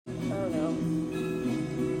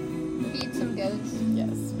don't know. Feed some goats.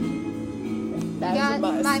 Yes. That is a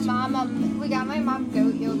must. We got my mom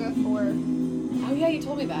goat yoga for. Oh yeah, you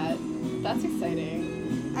told me that. That's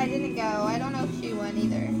exciting. I didn't go. I don't know if she went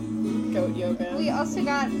either. Goat yoga. We also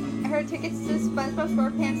got her tickets to SpongeBob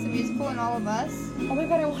SquarePants the musical and All of Us. Oh my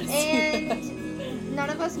god, I want to see that. And none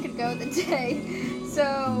of us could go the day,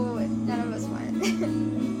 so none of us went.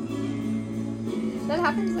 That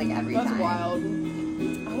happens like every time. That's wild.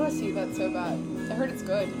 I want to see that so bad. I heard it's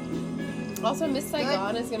good. Also, Miss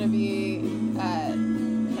Saigon is going to be at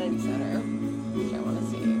Kennedy Center, which I want to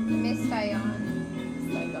see. Miss Saigon.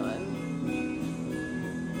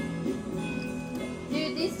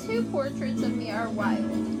 Dude, these two portraits of me are wild.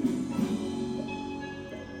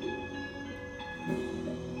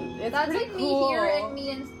 That's pretty like cool. me here and me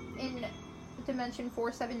in Dimension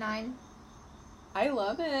 479. I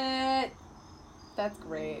love it. That's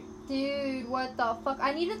great. Dude, what the fuck?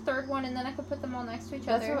 I need a third one and then I could put them all next to each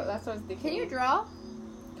other. That's what I was thinking. Can you draw?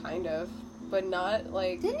 Kind of. But not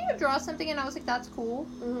like... Didn't you draw something and I was like, that's cool?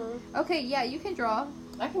 Mm-hmm. Okay, yeah, you can draw.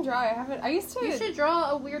 I can draw. I used to... You should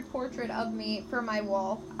draw a weird portrait of me for my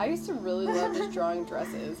wall. I used to really love just drawing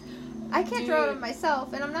dresses. I can't draw it of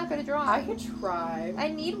myself, and I'm not gonna draw it. I could try. I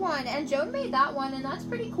need one, and Joan made that one, and that's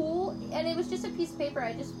pretty cool. And it was just a piece of paper.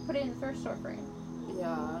 I just put it in the thrift store frame.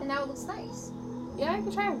 Yeah. And now it looks nice. Yeah, I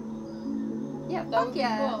could try. Yeah, That fuck would be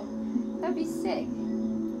yeah. cool. That'd be sick.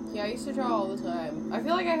 Yeah, I used to draw all the time. I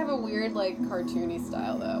feel like I have a weird, like, cartoony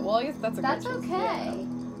style, though. Well, I guess that's a That's cartoon. okay.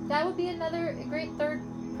 Yeah. That would be another great third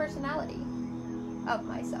personality of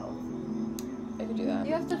myself. I could do that.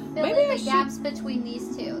 You have to fill Maybe in I the should- gaps between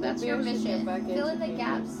these two. That's Maybe your I should mission. get back Fill in into the painting.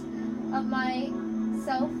 gaps of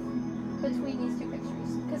myself between these two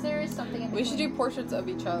pictures. Because there is something in We should do portraits of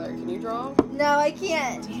each other. Can you draw? No, I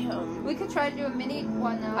can't. Damn. We could try to do a mini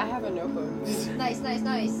one though. I have a notebook. Nice.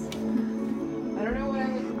 I don't know what I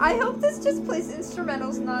would... I hope this just plays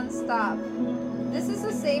instrumentals non-stop. This is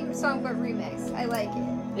the same song but remix. I like it.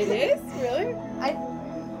 It is? Really?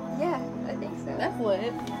 Yeah, I think so. That's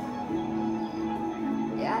lit.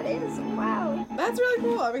 Yeah, it is. Wow. That's really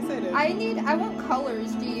cool. I'm excited. I want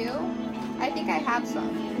colors, do you? I think I have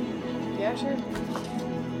some. Yeah, sure.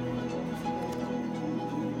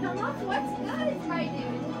 Come on, what's good, my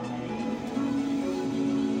dude?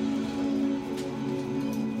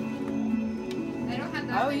 I don't have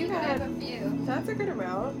that Oh, many, you but I got- have a few. That's a good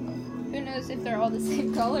amount. Who knows if they're all the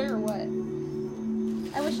same color or what?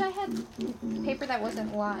 I wish I had paper that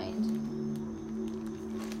wasn't lined.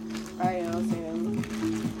 I know, same.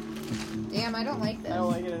 Damn, I don't like this. I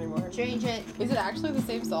don't like it anymore. Change it. Is it actually the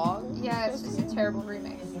same song? Yeah, it's just a terrible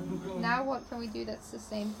remix. Now what can we do that's the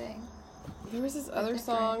same thing? There was this other different.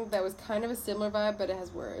 song that was kind of a similar vibe, but it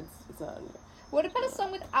has words. It's not. What about a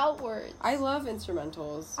song without words? I love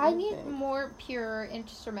instrumentals. I What do you need think? more pure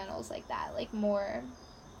instrumentals like that. Like more...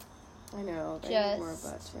 I know. I need Just- more of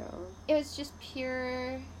that too. It was just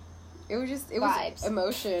pure... It was Vibes.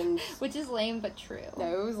 emotions. Which is lame but true.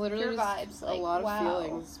 No, it was literally Pure just vibes, a like, lot of wow.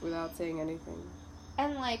 feelings without saying anything.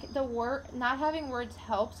 And like the word... Not having words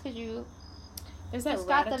helps because you There's that just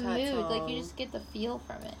got the Rat-a-tat mood. song. Like you just get the feel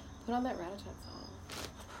from it. Put on that Rat-a-tat song.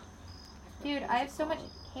 Dude, I have so much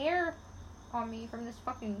hair on me from this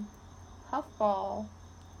fucking puffball.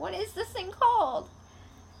 What is this thing called?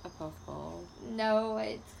 A puffball. No,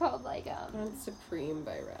 it's called like Put on Supreme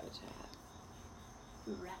by Rat-a-tat.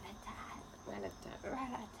 Rat-a-tat. Rat-a-tat.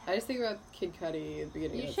 Rat-a-tat. I just think about Kid Cudi at the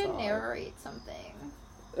beginning You of the should song. narrate something.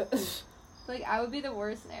 Like I would be the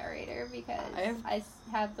worst narrator because I I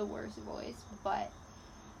have the worst voice, but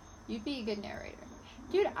you'd be a good narrator.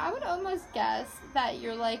 Dude, I would almost guess that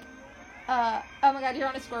you're like, oh my god, you're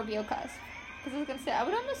on a Scorpio cusp. Because I was gonna say, I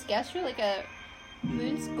would almost guess you're like a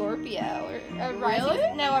moon Scorpio or a rising.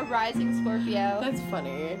 Really? No, a rising Scorpio. That's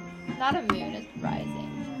funny. Not a moon, it's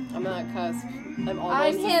rising. I'm on that cusp. I'm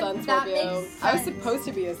almost I'm a hip. Sun That Scorpio. makes I was sense. supposed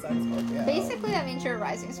to be a Sun Scorpio. Basically, that means you're a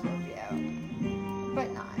rising Scorpio,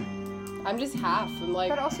 but not. I'm just half. I'm like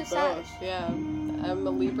But also both. Sag. Yeah. I'm a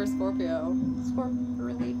Libra Scorpio. Scorpio,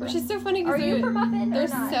 Libra. Which is so funny Are because you from Muffin they're or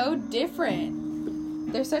not? so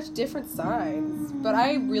different. They're such different signs. But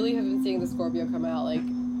I really have been seeing the Scorpio come out like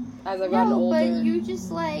as I've gotten No, older. but you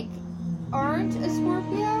just like aren't a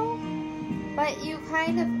Scorpio, but you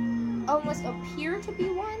kind of almost appear to be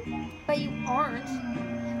one, but you aren't.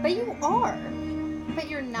 But you are, but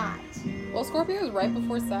you're not. Well, Scorpio is right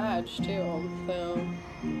before Sag too. So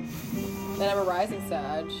then I'm a rising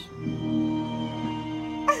Sag.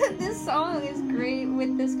 This song is great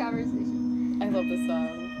with this conversation. I love this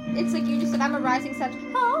song. It's like you just said, I'm a rising Sag.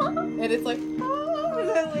 And it's like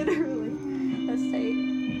Literally. That's tight.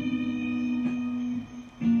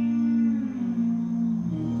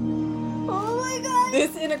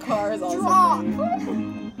 This in a car is also Drop!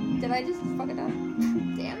 great. Did I just fuck it up?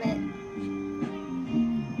 Damn it.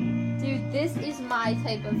 Dude, this is my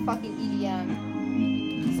type of fucking EDM.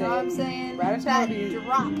 You know what I'm saying? Ratatouille That would be-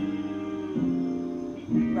 drop.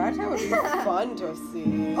 Ratatouille would be fun to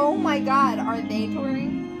see. Oh my god, are they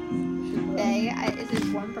touring? Is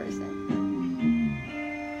just one person.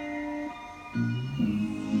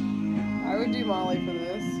 I would do Molly for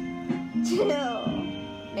this. Chill.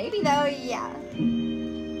 Maybe though, yeah.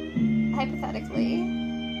 Hypothetically,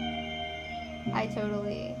 I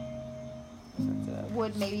totally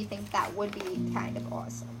would maybe think that would be kind of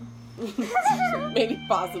awesome. Maybe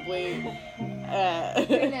possibly.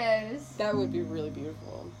 Who knows? That would be really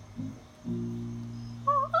beautiful.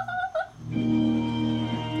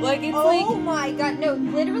 Like it's Oh my god, no,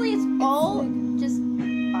 literally it's all just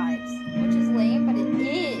vibes. Which is lame, but it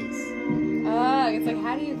is. It's like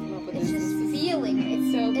how do you come up with It's this? just feeling.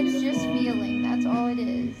 It's so It's just beautiful. feeling. That's all it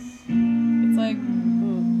is. It's like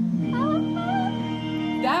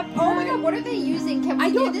that Oh part. my god, what are they using? Can we I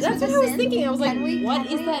do don't. this That's with what a I was synth? thinking. I was like, Can we- what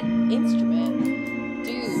can is we- that instrument,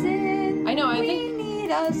 dude? Synth, I know. I we think need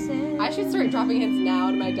a synth. I should start dropping hints now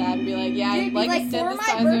to my dad and be like, yeah, Dude, I'd be like a for my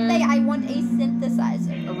synthesizer. birthday, I want a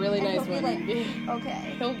synthesizer. A really And nice he'll be one. like,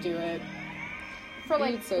 okay. He'll do it. For He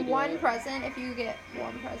like would so do one it. present, if you get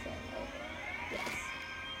one present, like, yes.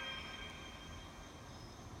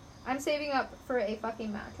 I'm saving up for a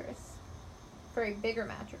fucking mattress. For a bigger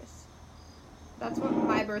mattress. That's what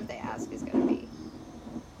my birthday ask is gonna be.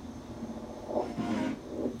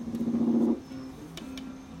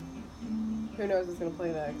 Who knows what's gonna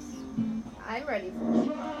play next? I'm ready for it.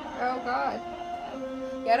 Oh god.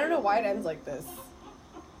 Yeah, I don't know why it ends like this.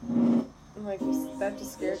 I'm like, that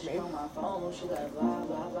just scared me.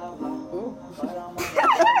 Ooh.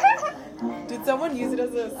 Did someone use it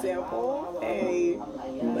as a sample? Hey.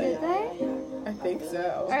 Did they? I think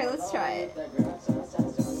so. Alright, let's try it.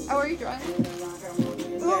 Oh, are you drawing?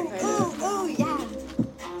 Yeah, kind of. Ooh, yeah.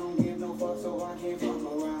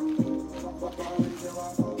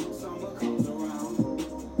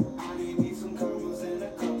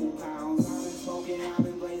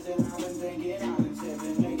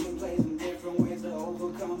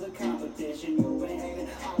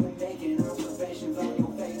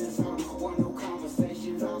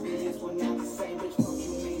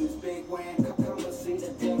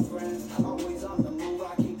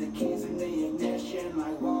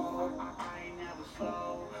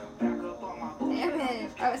 Damn it.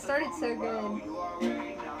 Oh, it started so good.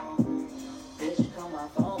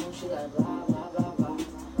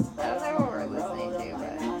 I don't know what we're listening to,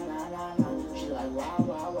 but.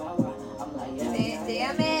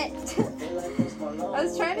 Damn it! I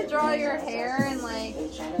was trying to draw your hair and like.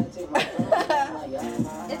 It's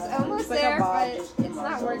almost like a there, bob. but it's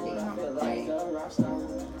not working right.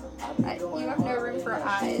 You have no room for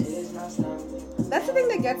eyes. That's the thing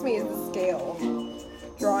that gets me is the scale.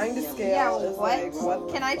 Drawing to scale Yeah, is what? like,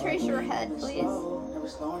 what? Can I trace your head, please?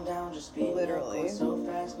 Literally.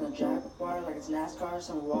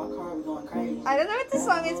 I don't know what this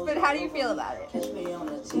song is, but how do you feel about it?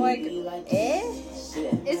 Like, Is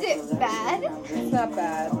it bad? it's not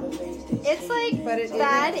bad. It's like But it isn't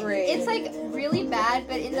bad. great. It's like really bad,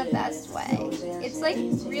 but in the best way. It's like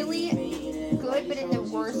really good, but in the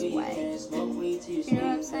worst way. You know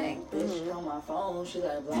what I'm saying?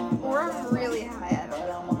 Or I'm really high. I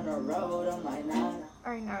don't know.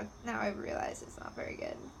 Or now I realize it's not very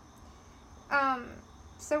good.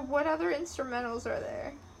 So what other instrumentals are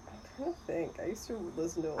there? I'm trying to think. I used to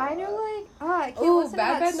listen to a lot. I know, like, I can't Ooh, listen to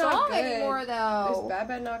Bad that Bad Not song Good. anymore, There's though. Bad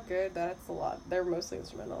Bad Not Good. That's a lot. They're mostly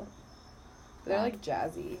instrumental. They're Yeah. like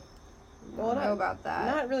jazzy. I don't know about that.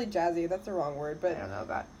 Not really jazzy. That's the wrong word, I but don't know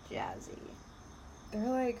about jazzy. they're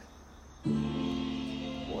like.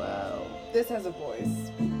 Whoa. This has a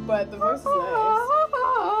voice, but the voice is nice.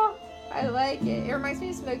 I like it. It reminds me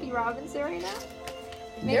of Smokey Robinson right now.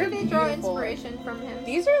 Maybe They're they draw beautiful. inspiration from him.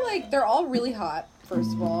 These are like, they're all really hot,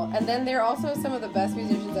 first of all, and then they're also some of the best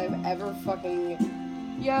musicians I've ever fucking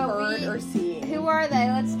heard or seen. Who are they?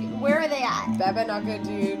 Where are they at? Bad Bad Not Good,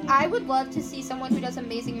 dude. I would love to see someone who does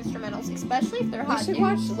amazing instrumentals, especially if they're hot We should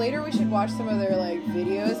dudes. watch later. We should watch some of their like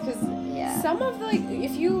videos because Yeah. some of like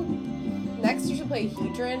if you next you should play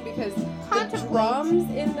Hedron because the Contemplate. drums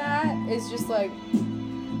in that is just like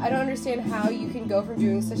I don't understand how you can go from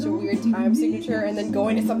doing such a weird time signature and then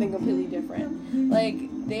going to something completely different. Like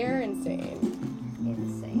they're insane.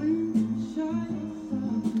 Insane.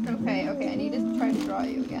 Okay, I need to try to draw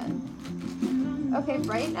you again. Okay,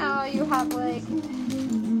 right now you have like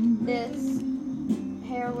this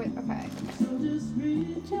hair with. Okay.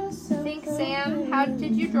 Think Sam Sam, how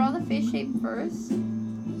did you draw the face shape first?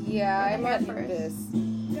 Yeah, I might first. do this.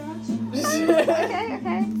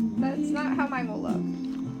 Okay. That's not how mine will look.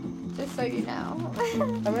 Just so you know.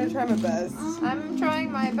 I'm gonna try my best. I'm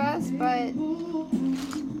trying my best, but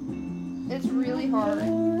it's really hard.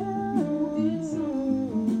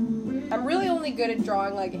 I'm really only good at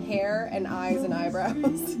drawing like hair and eyes and eyebrows.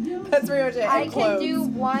 That's pretty much it. I And can clothes. do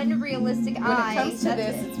one realistic When eye. it comes to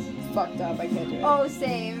that's this, it. it's fucked up. I can't do it. Oh,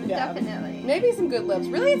 same. Yeah. Definitely. Maybe some good lips.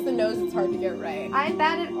 Really, it's the nose that's hard to get right. I'm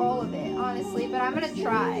bad at all of it, honestly, but I'm gonna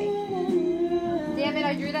try. Damn it,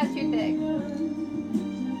 I drew that too thick.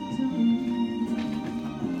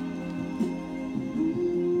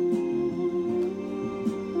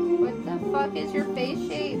 What the fuck is your face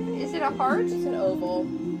shape? Is it a heart? It's an oval.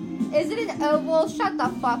 Is it an oval? Shut the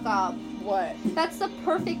fuck up. What? That's the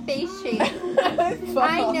perfect face shape. Fuck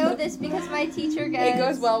I off. know this because my teacher It goes.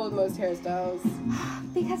 goes well with most hairstyles.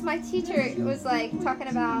 Because my teacher was like talking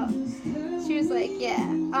about. She was like,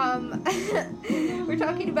 yeah, we're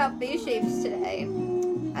talking about face shapes today.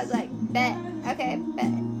 I was like, bet. Okay,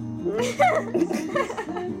 bet.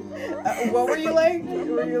 What were you like?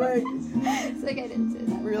 Were you like? It's like I didn't say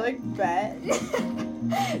that. Were you like bet?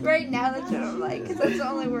 Right now, that's what I'm like, because that's the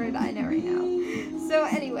only word I know right now. So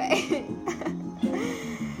anyway,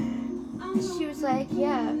 she was like,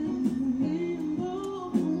 yeah,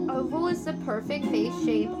 oval is the perfect face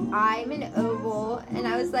shape. I'm an oval. And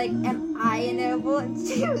I was like, am I an oval? And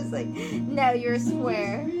she was like, no, you're a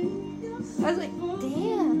square. I was like,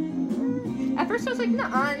 damn. At first I was like,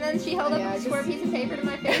 nuh-uh, and then she held up Yeah, a just- square piece of paper to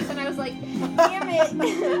my face, and I was like, damn it.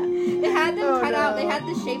 They had them cut out. They had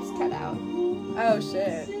the shapes cut out. Oh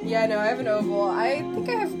shit. Yeah, no, I have an oval. I think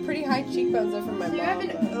I have pretty high cheekbones though from my So mom. you have an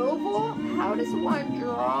but- oval? How does one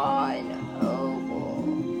draw an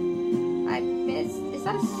oval? I missed. Is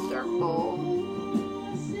that a circle?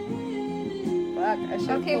 Fuck, I should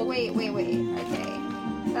have Okay, pulled- wait. Okay.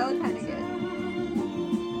 That looked kind of good.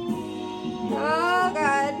 Oh,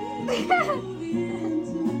 God.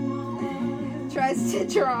 Tries to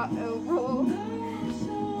draw oval.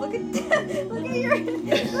 Look at that. Look at your...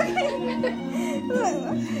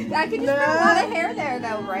 Look. I could just put a lot of hair there,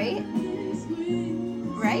 though, right?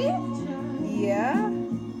 Right? Yeah?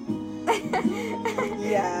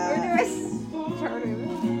 Yeah. Or do I start over?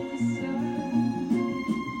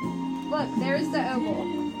 Look, there's the oval.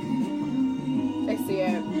 I see it.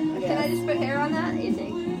 Can I Yeah. just put hair on that, you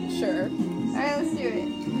think? Sure. Alright, let's do it.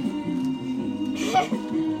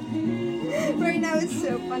 Right now it's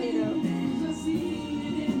so funny though.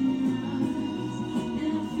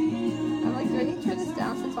 I'm like, do I need to turn this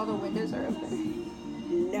down since all the windows are open?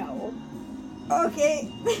 No. Okay.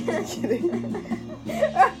 Kidding.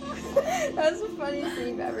 That was the funniest thing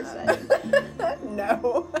you've ever said.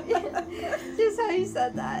 No. Just how you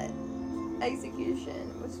said that.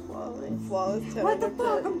 Execution was flawless. Flawless tone. What the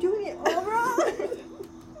fuck? I'm doing it all wrong.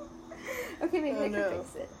 Okay, maybe Oh, I can no.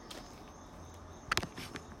 fix it.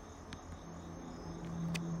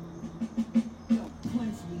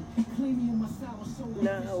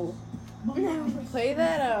 No. No. Play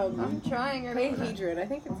that, I'm trying. I play don't know. Hedron. I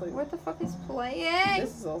think it's like, What the fuck is playing?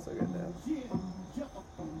 this is also good though.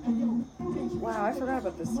 Wow, I forgot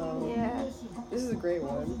about this song. Yeah. This is a great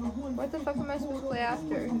one. What the fuck am I supposed to play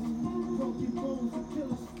after?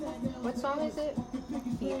 What song is it?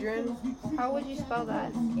 Hedron. How would you spell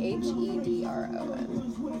that? Hedron.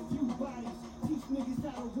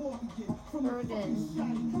 Burden.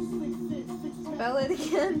 Spell it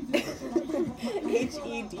again.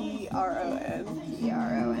 Hedron. P-R-O-N.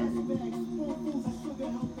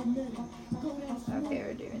 Okay,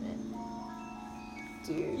 we're doing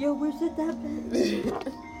Dude. Yo, where's it that been?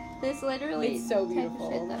 This literally It's so type of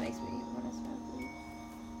beautiful. shit that makes me want to smoke weed.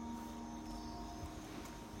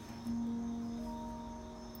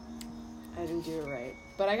 I didn't do it right.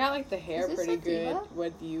 But I got like the hair Is this pretty Sativa? good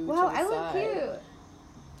with you Wow, to the I look side. cute.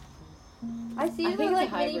 I see I the think it's a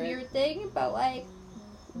like mini hybrid. beard thing, but like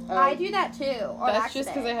Oh, I do that too. On That's just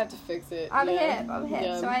because I accident. have to fix it. I'm yeah. hip. I'm hip.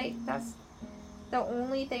 Yeah. So that's the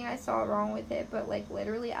only thing I saw wrong with it. But like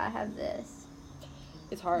literally, I have this.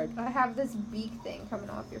 It's hard. I have this beak thing coming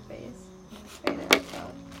off your face. Right there,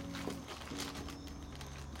 so.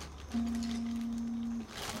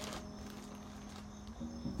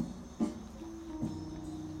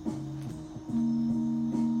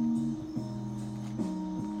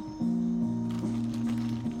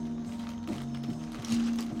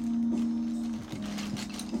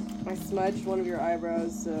 I smudged one of your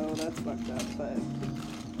eyebrows, so that's fucked up, but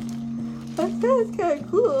That's kind of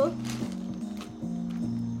cool.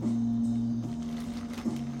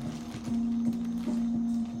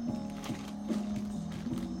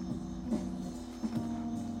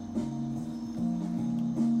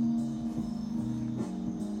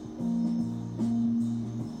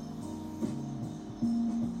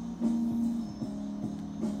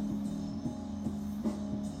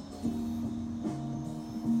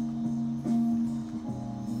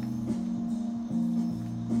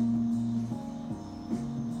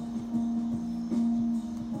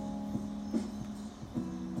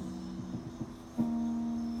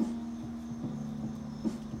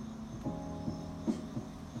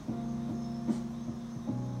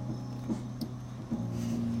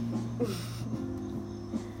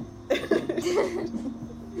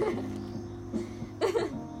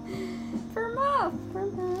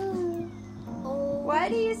 Why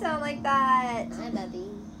do you sound like that? Hi, Bubby.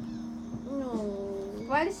 No.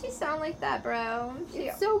 Why does she sound like that, bro?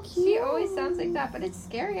 It's so cute. She always sounds like that, but it's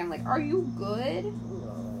scary. I'm like, are you good?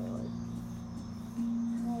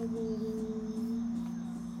 Hi, baby.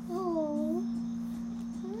 Oh.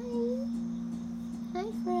 Hi. Hi,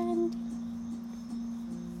 friend.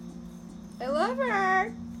 I love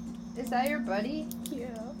her. Is that your buddy?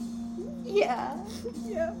 Yeah. Yeah.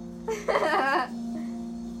 Yeah.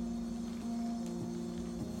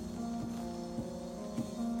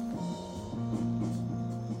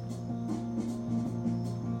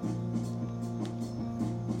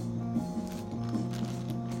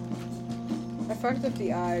 I fucked up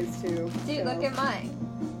the eyes too. Dude, so. look at mine.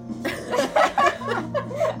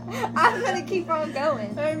 I'm gonna keep on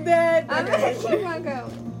going. I'm dead. I'm gonna keep on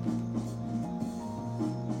going.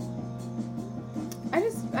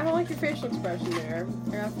 I don't like your facial expression there.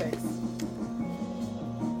 I got fixed.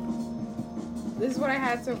 This is what I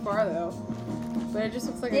had so far though. But it just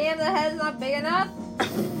looks like Damn, the head's not big enough.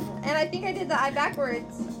 And I think I did the eye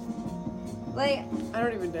backwards. Like, I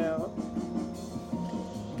don't even know.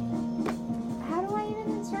 how do I even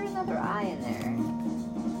insert another eye in there?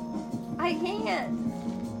 I can't.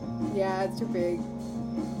 Yeah, it's too big.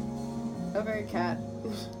 I look like a cat.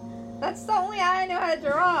 That's the only eye I know how to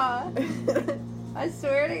draw. I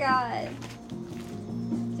swear to God.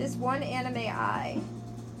 Just one anime eye.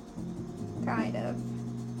 Kind of.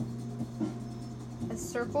 A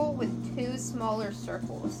circle with two smaller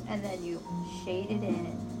circles, and then you shade it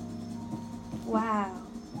in. Wow.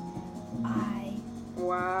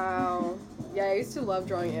 Wow. Yeah, I used to love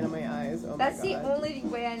drawing anime eyes. Oh That's my the god. only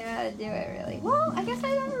way I know how to do it, really. Well, I guess I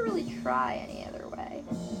never really try any other way.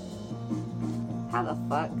 How the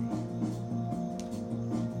fuck?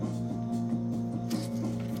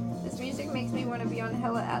 This music makes me want to be on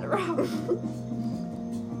hella Adderall.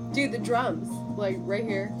 Dude, the drums. Like, right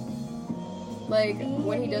here. Like,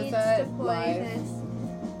 when he does that live.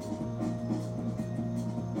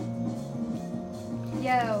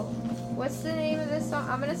 Yo, what's the name of this song?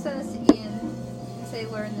 I'm gonna send this to Ian and say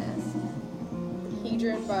learn this.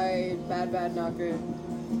 Hedron by Bad Bad Not Good.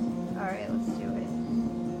 Alright, let's do it.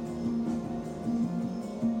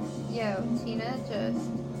 Yo, Tina just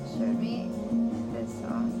showed me this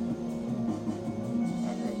song.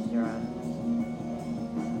 And the drums.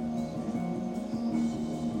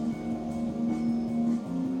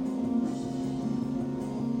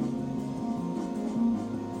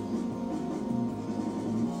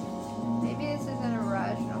 Maybe this isn't a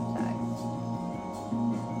rational text.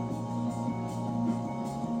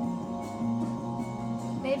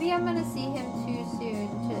 Maybe I'm gonna see him too soon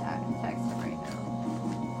to text him right now.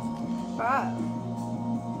 Wow.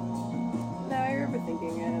 No, I remember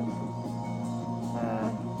thinking it.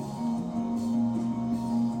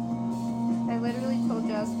 I literally told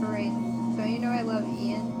Jasper right. Don't you know I love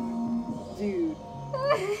Ian? Dude,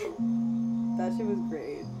 that shit was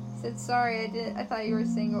great. Said sorry, I thought you were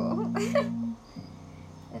single.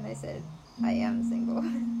 And I said, I am single.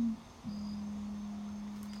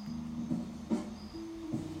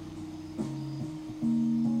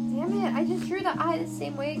 Damn it, I just drew the eye the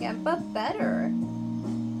same way again, but better.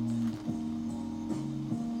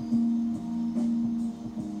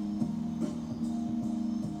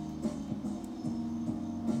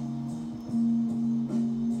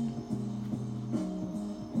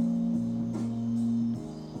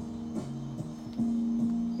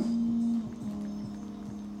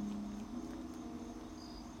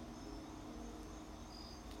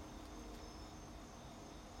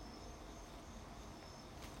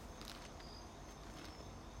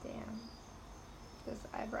 This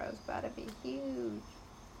eyebrow's about to be huge.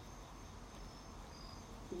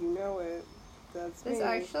 You know it. That's This me.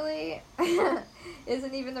 actually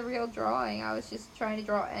isn't even the real drawing. I was just trying to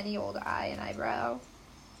draw any old eye and eyebrow.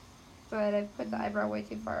 But I put the eyebrow way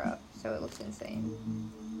too far up, so it looks insane.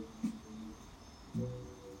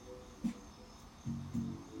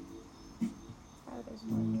 How does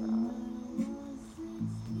one draw?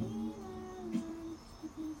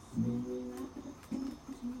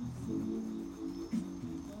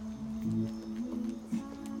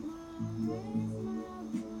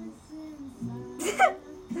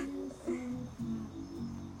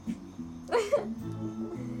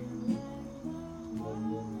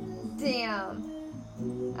 Damn.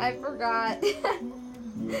 I forgot.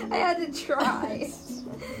 I had to try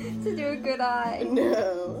to do a good eye.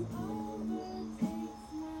 No.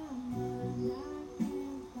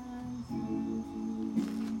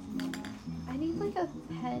 I need like a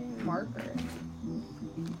pen marker.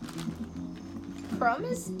 Crumb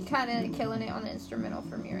is kind of killing it on the instrumental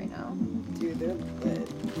for me right now. Dude, they're lit.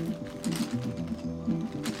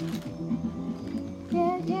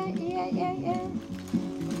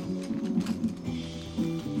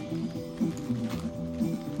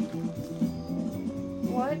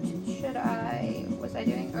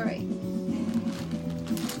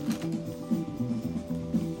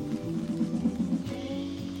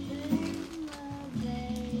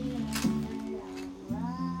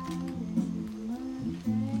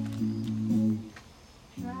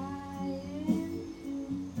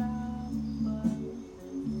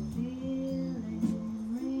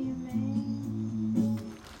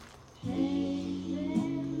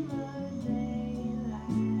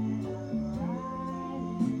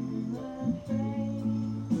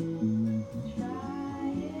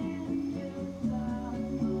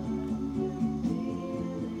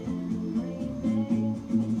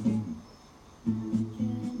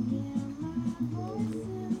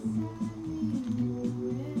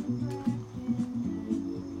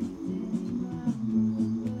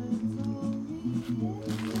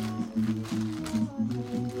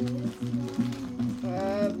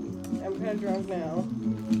 drunk now.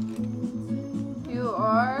 You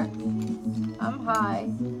are? I'm high.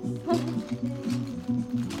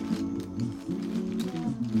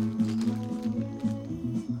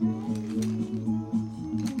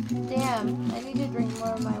 Damn, I need to drink more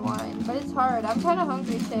of my wine. But it's hard. I'm kind of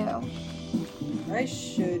hungry too. I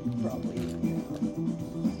should probably.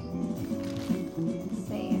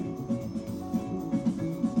 Same.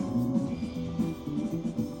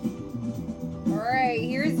 Alright,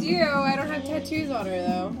 here's you. I don't have tattoos on her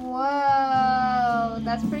though. Whoa,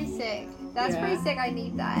 that's pretty sick. That's Yeah. pretty sick. I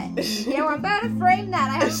need that. Yo, I'm about to frame that.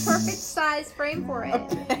 I have a perfect size frame for it.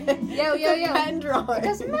 Yo. Pen drawing. It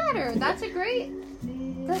doesn't matter. That's great.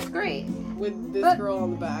 With this But- girl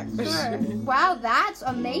on the back. Sure. Wow, that's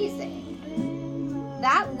amazing.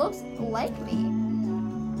 That looks like me.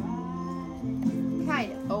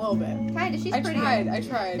 Kind of. A little bit. Kind of. She's I pretty.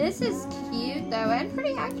 tried. This is cute though, and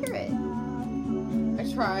pretty accurate. I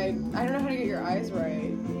tried. I don't know how to get your eyes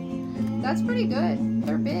right. That's pretty good.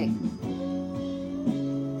 They're big.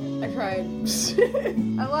 I tried.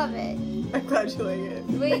 I love it. I'm glad you like it.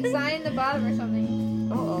 Wait, sign the bottom or something.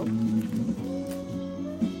 Uh-oh.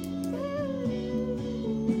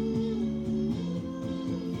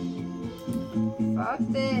 Fuck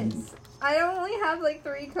this. I only have like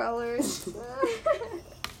 3 colors.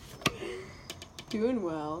 Doing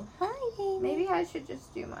well. Hi, baby. Maybe I should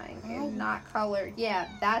just do mine and not colored. Yeah,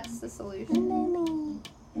 that's the solution. Mommy.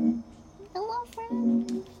 Hello,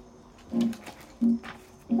 friend.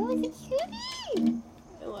 Oh, it's a cutie.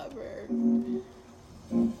 I love her.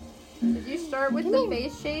 Did you start with the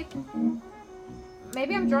face shape?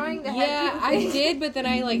 Maybe I'm drawing the head Yeah, too I big. did, but then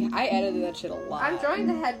I edited that shit a lot. I'm drawing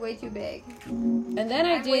the head way too big. And then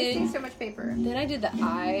I'm wasting so much paper. Then I did the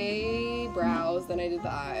eyebrows, then I did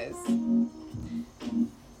the eyes.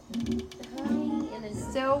 Hi, and then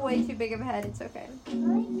Still way too big of a head. It's okay. hi,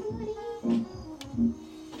 cutie.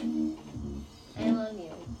 I love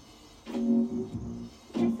you.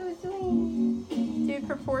 You're so sweet. Dude,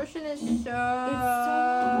 proportion is so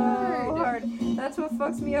hard. hard. That's what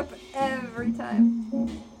fucks me up every time.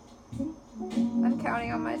 I'm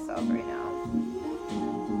counting on myself right now.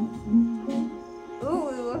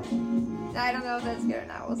 Ooh. I don't know if that's good or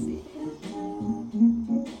not. We'll see.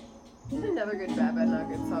 Another good Bad Bad Not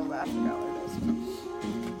Good song by After Colors.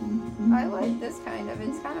 I like this kind of.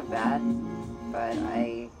 It's kind of bad, but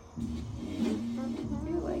I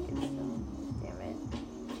do like it still.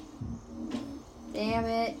 Damn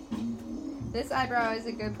it. This eyebrow is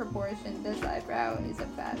a good proportion. This eyebrow is a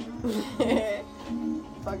bad proportion.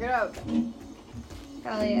 Fuck it up.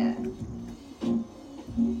 Hell yeah.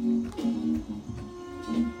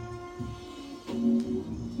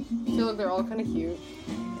 So look, they're all kind of cute.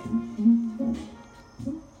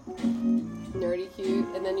 Nerdy cute.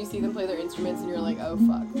 And then you see them play their instruments and you're like, oh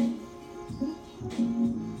fuck.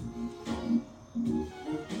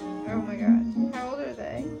 Oh my god. How old are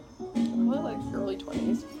they? Probably like early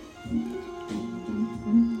 20s.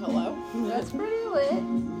 Hello? That's pretty lit.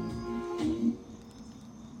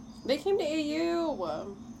 They came to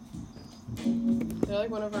AU. They're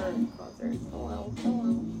like one of our concerts. Hello,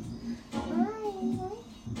 hello.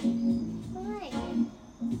 Hi.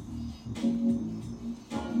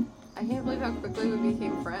 I can't believe how quickly we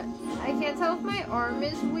became friends. I can't tell if my arm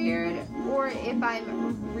is weird or if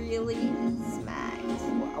I'm really smacked.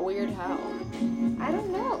 Weird how? I don't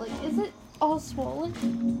know. Like, is it all swollen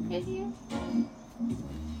right here?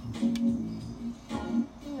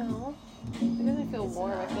 No. It doesn't feel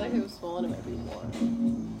warm. I feel like if it was swollen, it might be warm.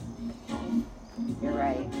 You're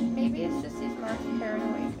right. Maybe it's just these marks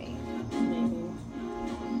paranoid me. Maybe.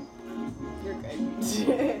 You're good.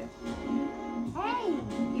 Hey!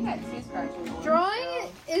 You got 2 scratches. Drawing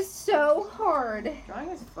is so hard. Drawing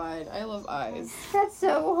is fun. I love eyes. That's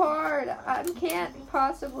so hard. I can't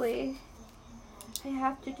possibly. I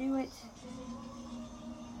have to do it.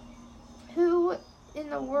 Who in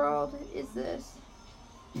the world is this?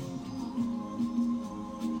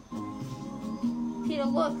 Tina,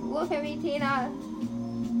 look at me, Tina.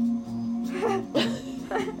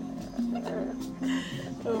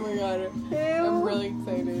 Oh my god. Ew. I'm really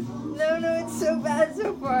excited. No, it's so bad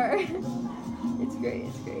so far. It's great.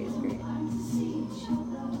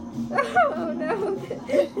 Oh no,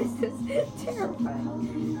 this is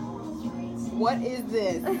terrifying. What is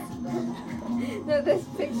this? No, this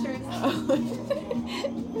picture is.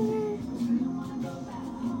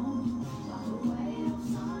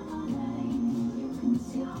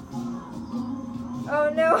 Oh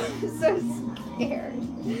no, I'm so scared.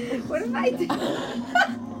 What if I do?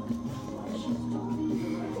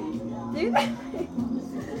 Do that?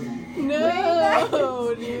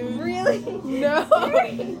 No, dude. Really? No.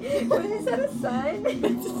 Was that a sun?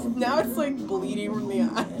 Now it's like bleeding from the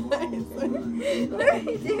eyes. What do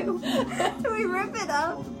we do? Do we rip it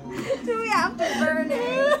up? Do we have to burn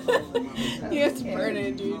it? You have to burn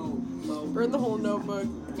it, dude. Burn the whole notebook.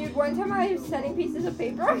 Dude, one time I was setting pieces of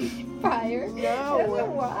paper on fire. No. I don't know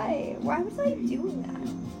why. Why was I doing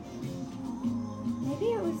that?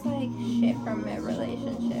 Maybe it was like shit from a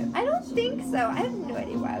relationship. I don't think so. I have no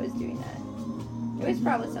idea why I was doing that. It was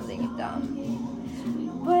probably something dumb.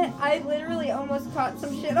 But I literally almost caught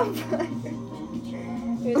some shit on fire.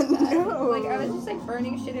 It was bad. No. Like I was just like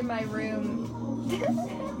burning shit in my room.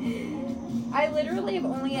 I literally have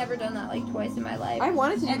only ever done that like twice in my life. I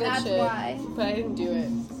wanted to do and that that's shit, why. but I didn't do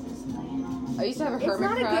it. I used to have a It's hermit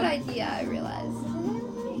not a crab. good idea, I realize.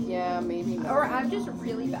 Yeah, maybe not. Or I'm just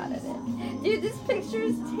really bad at it. Dude, this picture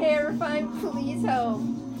is terrifying. Please help.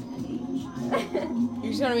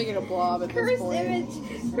 You're just gonna make it a blob at Curse this point. image.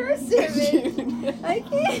 Curse image. Dude. I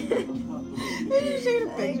can't. I just showed a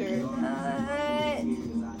picture.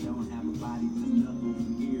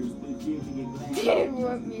 Dude,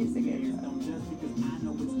 what music is that?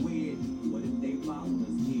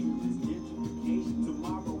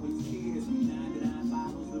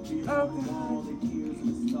 Oh god.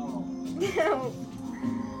 No.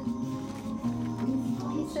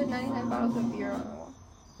 He said 99 bottles of beer on the wall.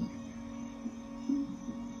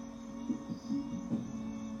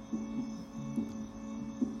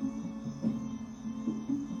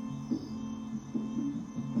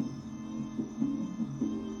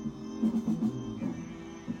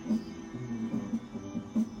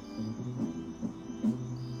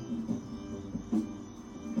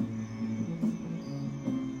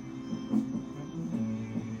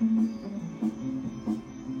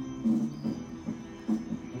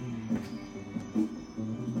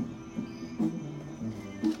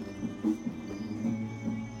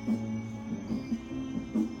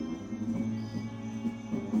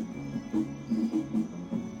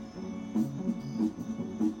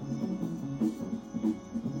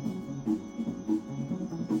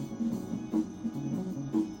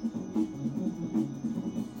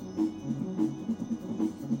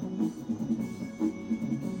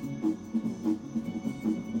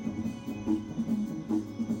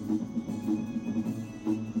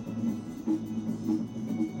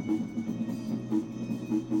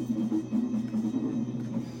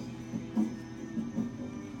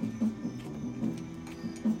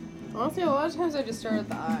 Honestly, a lot of times I just start at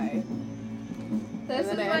the eye. This is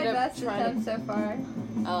And then I my end up best trying to- attempt so far.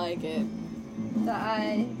 I like it. The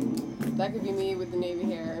eye. That could be me with the navy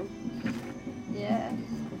hair. Yeah.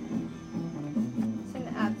 It's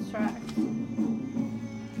an abstract.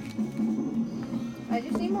 I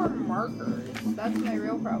just need more markers. That's my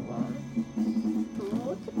real problem.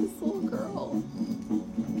 Look at this little girl.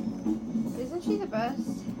 Isn't she the best?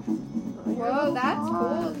 You're Whoa, that's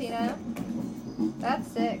hot. cool, Tina. That's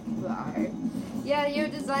sick. The eye. Yeah, yo,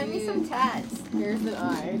 design me some tats. Here's an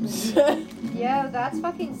eye. Yo, that's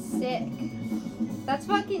fucking sick. That's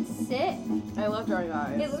fucking sick. I love drawing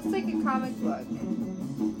eyes. It looks like a comic book.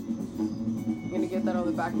 I'm gonna get that on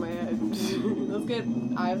the back of my head. Let's get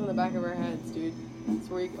eyes on the back of our heads, dude. It's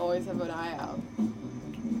where you always have an eye out.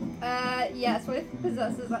 Yes, what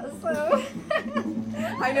possesses us, so.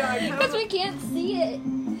 I know, I know. Because we can't see it.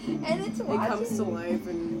 And it's It watching. comes to life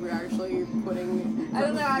and we're actually putting... I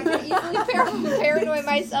don't know, I get easily paranoid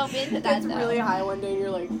myself into that, It's though. really high one day and you're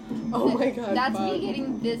like, oh my god. That's fuck. me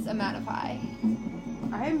getting this amount of high.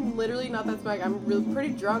 I'm literally not that spiked. I'm really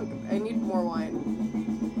pretty drunk. I need more wine.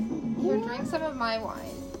 Here, drink some of my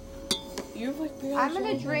wine. You have like barely I'm gonna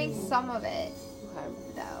drank drink any. some of it, Okay.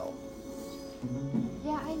 though.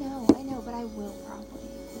 Yeah, I know, but I will probably.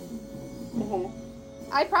 Mhm.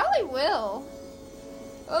 I probably will.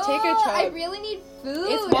 Oh, Take a chug. I really need food.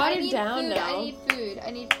 It's watered I need down food. now.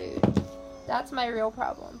 I need food. That's my real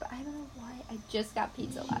problem. But I don't know why. I just got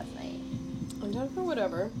pizza last night. I'm down for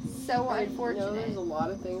whatever. So I know unfortunate. there's a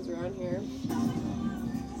lot of things around here.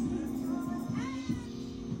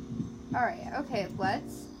 Alright, okay,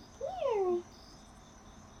 let's. Here.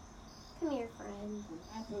 Come here, friend.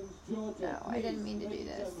 No, I didn't mean to do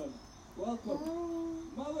this.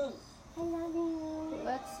 Welcome. Mother. I love you.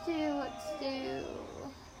 Let's do.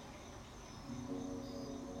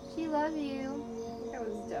 She love you. I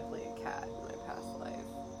was definitely a cat in my past life.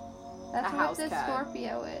 That's A what house the cat.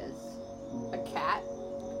 Scorpio is. A cat?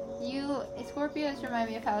 Scorpios remind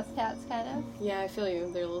me of house cats, kind of. Yeah, I feel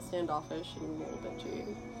you. They're a little standoffish and a little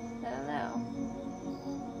bitchy. I don't know.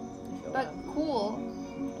 I feel But that. cool.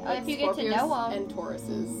 Like if you get to know Scorpios them, and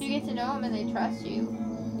Tauruses. you get to know them and they trust you.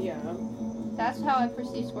 Yeah. That's how I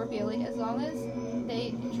perceive Scorpio. Like, as long as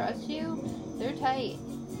they trust you, They're tight.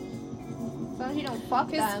 As long as you don't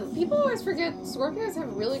fuck Because them. people always forget Scorpios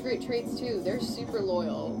have really great traits too. They're super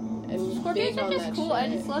loyal and Scorpios big are on just that cool. shit. I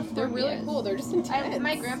just love Scorpios. They're really cool. They're just intense.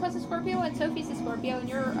 My grandpa's a Scorpio and Sophie's a Scorpio and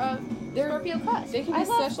you're a They're- Scorpio cusp. They can I be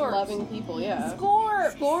love such Scorps. loving people. Yeah.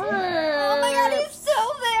 Scorps. Scorps. Oh my god, he's so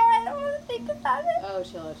there. I don't want to think about it. Oh,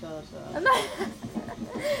 chill. I'm not.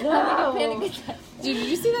 No. I'm like a panic attack. Dude, did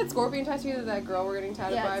you see that scorpion tattoo that girl we're getting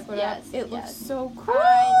tatted Yes, by put yes, up? It looks yes. so cool.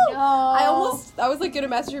 I know. I was like gonna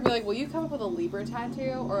message her and be like, will you come up with a Libra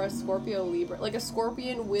tattoo or a Scorpio Libra? Like a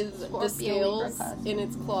scorpion with the Scorpio scales Libra cusp. in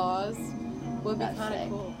its claws would be That's kind sick. of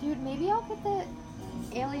cool. Dude, maybe I'll put the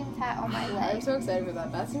alien tat on my leg. I'm so excited for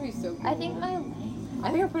that. That's gonna be so cool. I think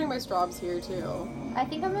I'm putting my straws here too. I'm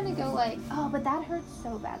gonna go like, oh, but that hurts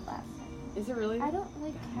so bad last time. Is it really? I don't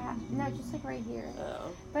like calf. No, just like right here.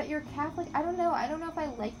 Oh. But your calf, like, I don't know if I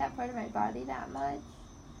like that part of my body that much.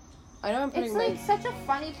 I know I'm putting It's my like such a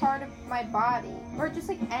funny part of my body. Or just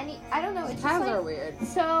like I don't know. It's just calves like, are weird.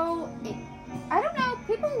 I don't know.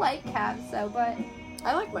 People like calves though, but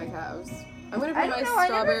I like my calves. I'm gonna I put don't my know, I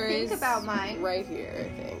never strawberries think about mine. right here, I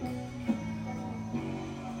think.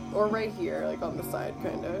 Or right here, like on the side,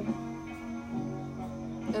 kind of.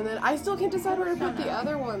 And then I still can't decide where to put the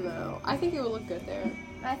other one, though. I think it would look good there.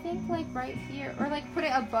 I think like right here, or like put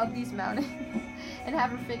it above these mountains and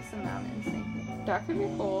have her fix the mountains. That could be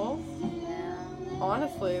cool. Yeah.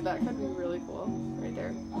 Honestly, that could be really cool. Right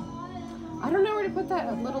there. I don't know where to put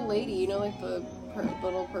that little lady, you know, like the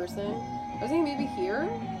little person. I was thinking maybe here,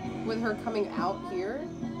 with her coming out here.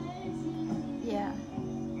 Yeah.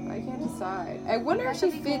 I can't decide. I wonder if she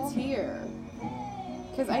That could be fits cool. here.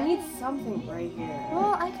 Because I need something right here.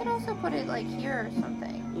 Well, I could also put it like here or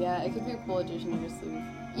something. Yeah, it could be a cool addition to your sleeve.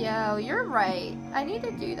 Yo, you're right. I need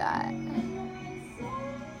to do that.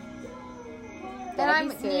 Then I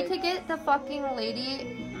That'd be need sick. to get the fucking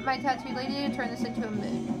lady, my tattoo lady, to turn this into a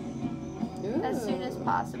moon Ooh. as soon as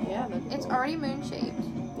possible. Yeah, that'd be It's cool. already moon shaped.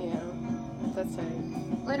 Yeah, that's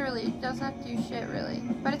tight. Literally, it doesn't have to do shit really.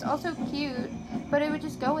 But it's also cute. But it would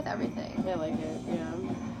just go with everything. I like it, yeah.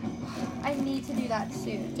 I need to do that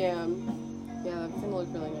soon. Damn. Yeah, that's gonna look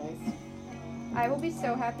really nice. I will be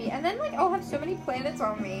so happy. And then like I'll have so many planets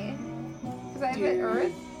on me. Because I have an Dude.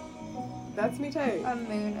 Earth, That's me tight. a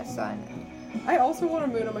moon, a sun. I also want a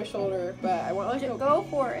moon on my shoulder, but I want like Just go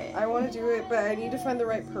for it. I want to do it, but I need to find the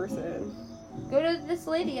right person. Go to this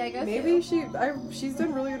lady I go Maybe to. she's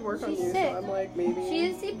done really good work on She's you, sick. so I'm like maybe. She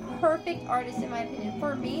is the perfect artist in my opinion.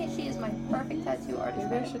 For me, she is my perfect tattoo artist.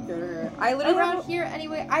 Maybe I should go to her. I literally Around have, here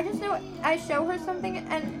anyway, I just know I show her something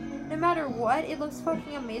and no matter what, it looks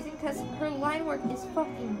fucking amazing because her line work is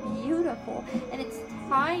fucking beautiful and it's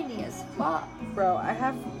tiny as fuck. bro. I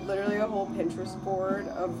have literally a whole Pinterest board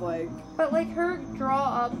of like. But like her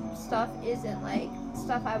draw up stuff isn't like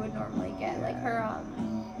stuff I would normally get. Like her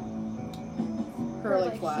Her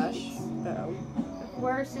like like, flash. sheets. Oh.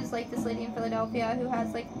 versus like this lady in Philadelphia who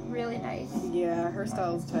has like really nice. Yeah, her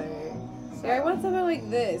style's tight. So, Yeah, I want something like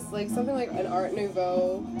this, like something like an Art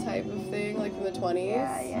Nouveau type of thing, like from the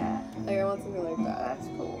 20s. yeah. Like I want something like that. That's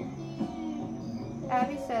cool.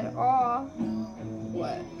 Abby said, "Aw."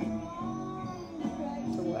 What?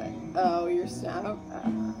 To what? Oh, your snap.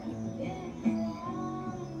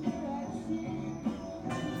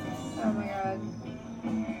 Oh my god.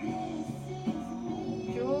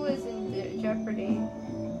 Jewel is in jeopardy.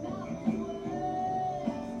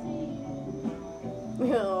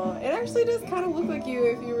 No, it actually does kind of look like you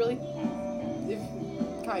if you really,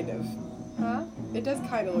 kind of. Huh? It does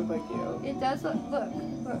kind of look like you. It does look.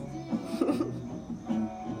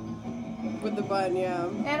 With the bun, yeah.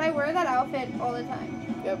 And I wear that outfit all the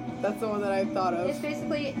time. Yep, that's the one that I thought It's of.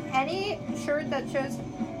 basically any shirt that shows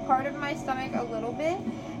part of my stomach a little bit,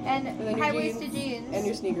 and And then your high-waisted jeans, And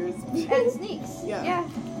your sneakers. and sneaks. Yeah. Yeah.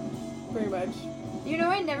 Pretty much. You know,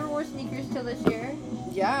 I never wore sneakers till this year.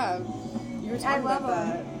 Yeah. You were talking love about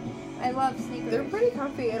that. I love sneakers. They're pretty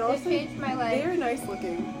comfy and They've also changed my life. they're nice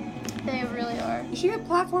looking. They really are. You should get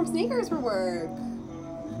platform sneakers for work.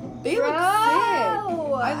 They look sick.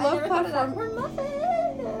 Bro! I love never thought of that platform. for nothing.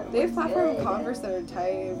 They have Looks platform good. Converse that are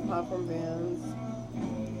tight, platform Vans.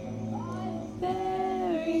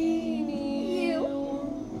 Very new.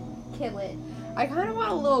 Kill it. I kind of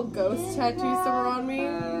want a little ghost tattoo somewhere on me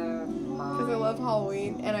because I love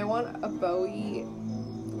Halloween, and I want a Bowie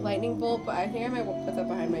lightning bolt, but I think I might put that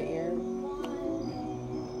behind my ear.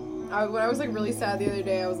 When I was like really sad the other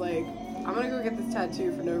day, I was like, I'm gonna go get this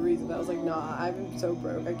tattoo for no reason. But I was like, nah, I'm so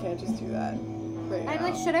broke, I can't just do that right now. I'm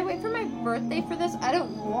like, should I wait for my birthday for this? I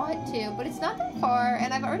don't want to, but it's not that far,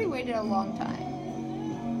 and I've already waited a long time.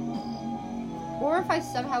 Or if I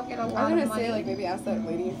somehow get a I lot was of gonna money. say like maybe ask that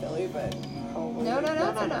lady in Philly, but call. No.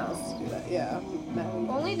 Let's do that. Yeah. Maddie.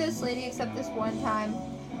 Only this lady except this one time,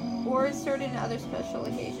 or certain other special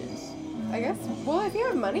occasions. I guess. Well, if you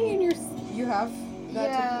have money and you have that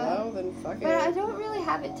Yeah. to blow, then fuck it. But I don't really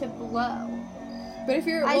have it to blow. But if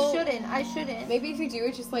you're, I well, shouldn't. Maybe if you do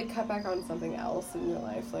it, just like cut back on something else in your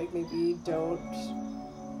life. Like maybe don't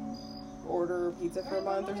order pizza for a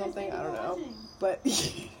month or something. I don't know. But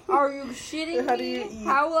Are you shitting How me? do you eat?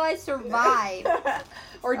 How will I survive?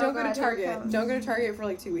 or don't Oh, go God, to here it Target. comes. Don't go to Target for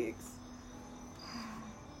like 2 weeks.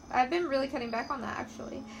 I've been really cutting back on that,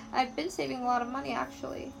 actually. I've been saving a lot of money,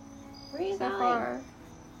 actually, Where are you so far.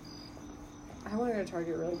 I want to go to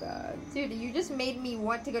Target really bad. Dude, you just made me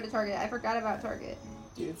want to go to Target. I forgot about Target.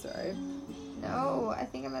 Dude, sorry. No, I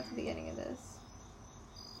think I'm at the beginning of this.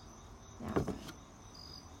 Now.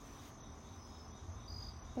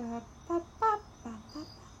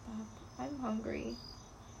 I'm hungry.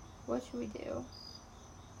 What should we do?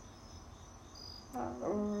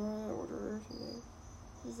 Order something.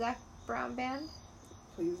 Zach Brown Band?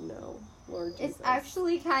 Please no. Lord Jesus. It's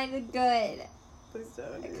actually kind of good. Please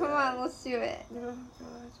don't. Do Come that. on, let's do it. Oh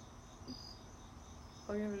god.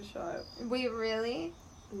 I'll give it a shot. Wait, really?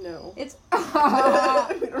 No. It's we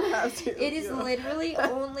don't have to. It is Yeah. literally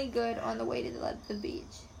only good on the way to the beach.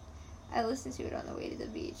 I listened to it on the way to the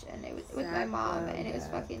beach, and it was with my mom, and it was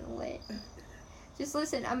fucking lit. Just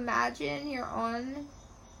listen. Imagine you're on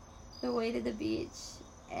the way to the beach,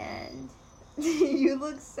 and you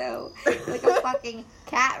look so like a fucking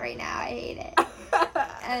cat right now. I hate it.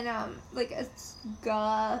 And like a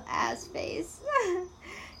gah ass face,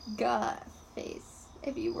 gah face.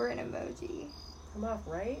 If you were an emoji. Come off,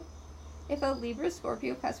 right? If a Libra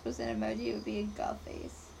Scorpio cusp was an emoji, it would be a guff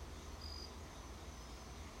face.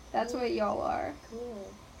 That's what y'all are.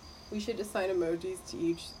 Cool. We should assign emojis to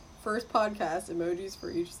each. First podcast, emojis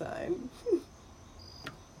for each sign.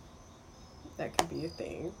 That could be a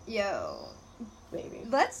thing. Yo. Maybe.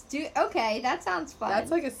 Let's do. Okay, that sounds fun.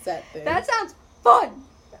 That's like a set thing. That sounds fun!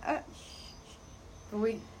 What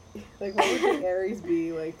would the Aries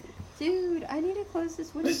be? Like, Dude, I need to close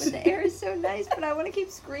this window, but the air is so nice, but I want to keep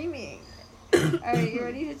screaming. Alright, you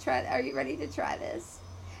ready to try? Are you ready to try this?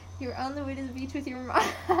 You're on the way to the beach with your mom.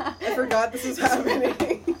 I forgot this was happening.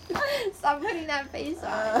 Stop putting that face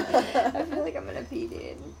on. I feel like I'm gonna pee,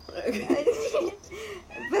 dude. Okay.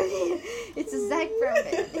 But it's a Zach Brown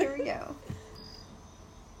Band. Here we go.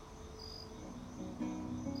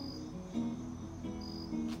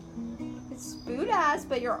 It's spood ass,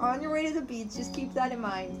 but you're on your way to the beach. Just keep that in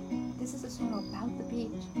mind. This is a song about the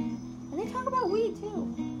beach. And they talk about weed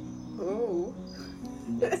too. Oh.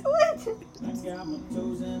 It's lit. I got my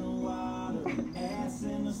toes in the water, ass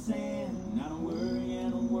in the sand, not a worry in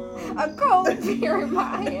the world. A cold beer in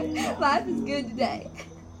my hand. Life is good today.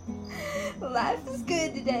 Life is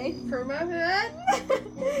good today. For my head.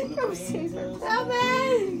 Come see for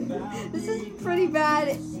This is pretty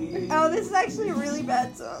bad. Oh, this is actually a really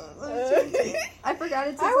bad song. Let me change it. I forgot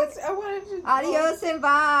it's I wanted to. Adios and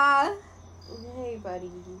bye. Hey,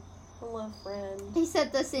 buddy. Hello, friend. He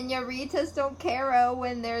said the senoritas don't caro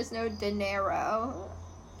when there's no dinero.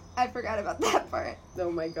 I forgot about that part.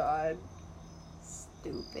 Oh my god.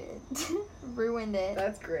 Stupid. Ruined it.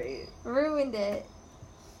 That's great. Ruined it.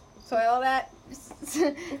 So all that.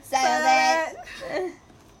 Settle that.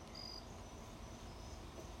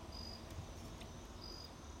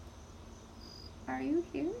 Are you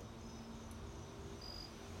here?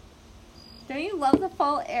 Don't you love the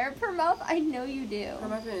fall air per month? I know you do.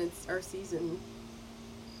 Come up, it's our season.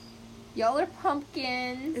 Y'all are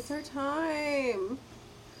pumpkins. It's our time.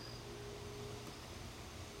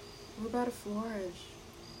 We're about to flourish.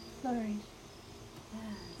 Flourish.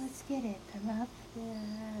 Yes. Let's get it, Permup.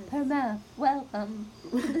 Yes. Permup, welcome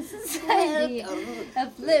to the society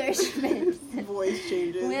of flourishment. Voice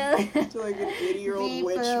changes Will to like an 80-year-old Beep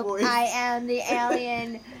witch boop, voice. I am the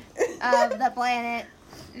alien of the planet.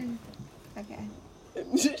 Okay.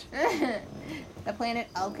 The planet,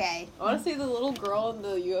 okay. Honestly, the little girl in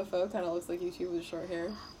the UFO kind of looks like you too with short hair.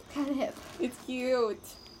 Kind of hip. It's cute.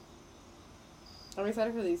 I'm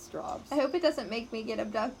excited for these drops. I hope it doesn't make me get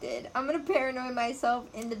abducted. I'm gonna paranoid myself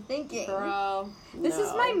into thinking. Girl, This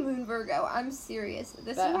is no. my moon Virgo. I'm serious.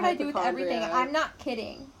 This That is what I do with everything. hypochondria. I'm not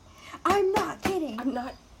kidding. I'm not kidding. I'm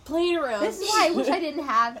not playing around. This is why I wish I didn't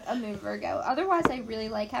have a moon Virgo. Otherwise, I really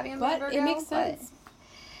like having a moon But Virgo. it makes but sense.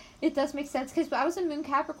 It does make sense because I was a moon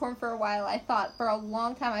Capricorn for a while. I thought for a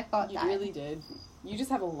long time. I thought You that really did. You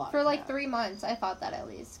just have a lot. for of like that. 3 months. I thought that at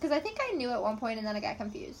least because I think I knew at one point and then I got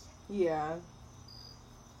confused. Yeah.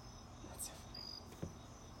 That's so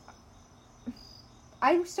funny.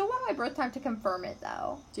 I still want my birth time to confirm it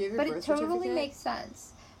though. Do you have your But birth it totally certificate? makes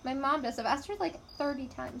sense. My mom does. I've asked her like 30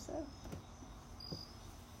 times though.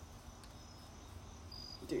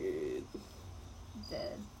 Dude.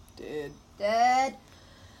 Dead. Dude. Dead.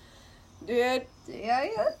 Dude.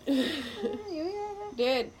 Yeah.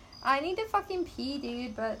 Dude. I need to fucking pee,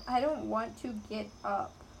 dude, but I don't want to get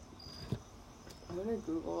up. I'm gonna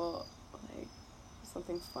Google, like,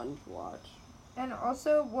 something fun to watch. And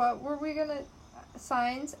also, what were we gonna...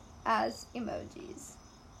 Signs as emojis.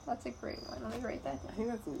 That's a great one. Let me write that I down. think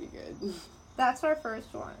that's gonna be good. That's our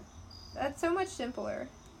first one. That's so much simpler.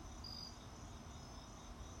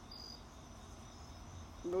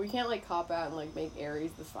 But we can't, like, cop out and, like, make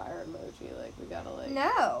Aries the fire emoji. Like, we gotta, like...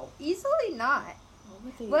 No, easily not. What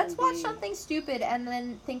would they Let's even watch be? something stupid and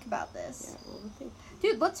then think about this. Yeah, what would they...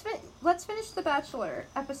 Dude, let's finish the Bachelor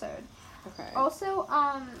episode. Okay. Also,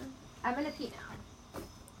 I'm gonna pee now.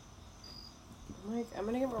 I'm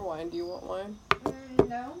gonna get more wine. Do you want wine?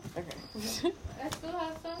 No. Okay. I still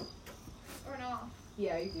have some? Or not?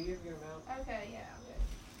 Yeah, you do. You have your amount. Okay, yeah, I'm good.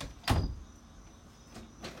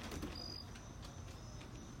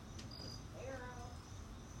 Hey, girl.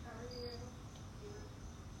 How are you?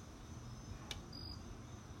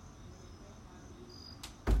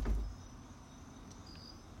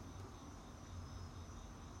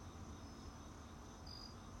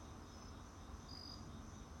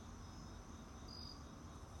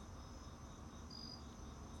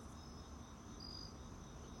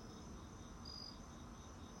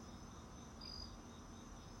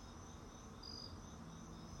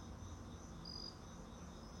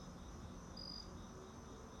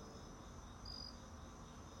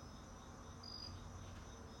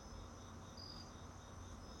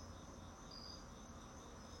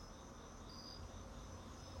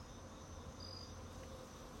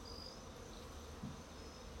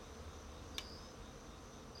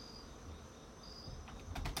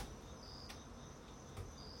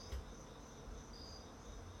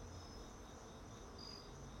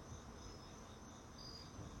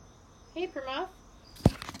 Hey, Prima.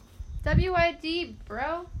 WID,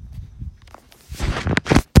 bro.